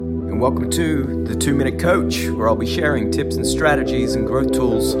welcome to the 2-Minute Coach, where I'll be sharing tips and strategies and growth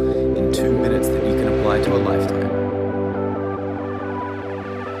tools in 2 minutes that you can apply to a lifetime.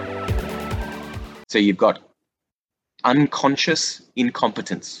 So you've got unconscious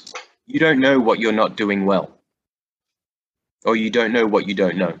incompetence. You don't know what you're not doing well. Or you don't know what you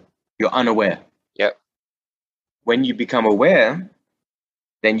don't know. You're unaware. Yep. When you become aware,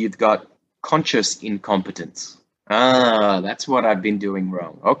 then you've got conscious incompetence. That's what I've been doing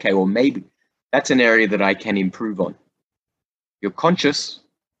wrong. Okay, well, maybe that's an area that I can improve on. You're conscious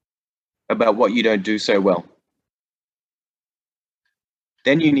about what you don't do so well.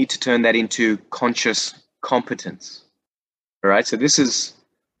 Then you need to turn that into conscious competence. All right, so this is,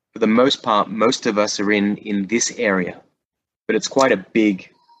 for the most part, most of us are in this area, but it's quite a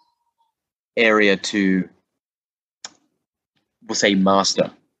big area to, we'll say,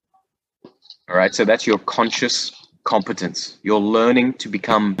 master. All right, so that's your conscious competence. You're learning to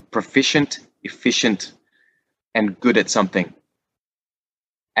become proficient, efficient, and good at something.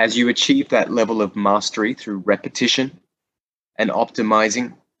 As you achieve that level of mastery through repetition and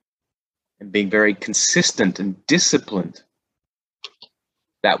optimizing and being very consistent and disciplined,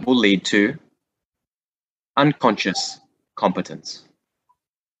 that will lead to unconscious competence.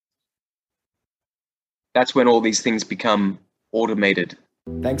 That's when all these things become automated.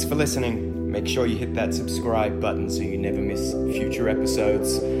 Thanks for listening. Make sure you hit that subscribe button so you never miss future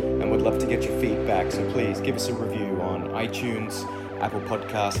episodes, and would love to get your feedback, so please give us a review on iTunes, Apple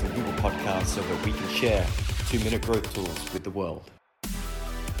Podcasts and Google Podcasts so that we can share 2-minute growth tools with the world.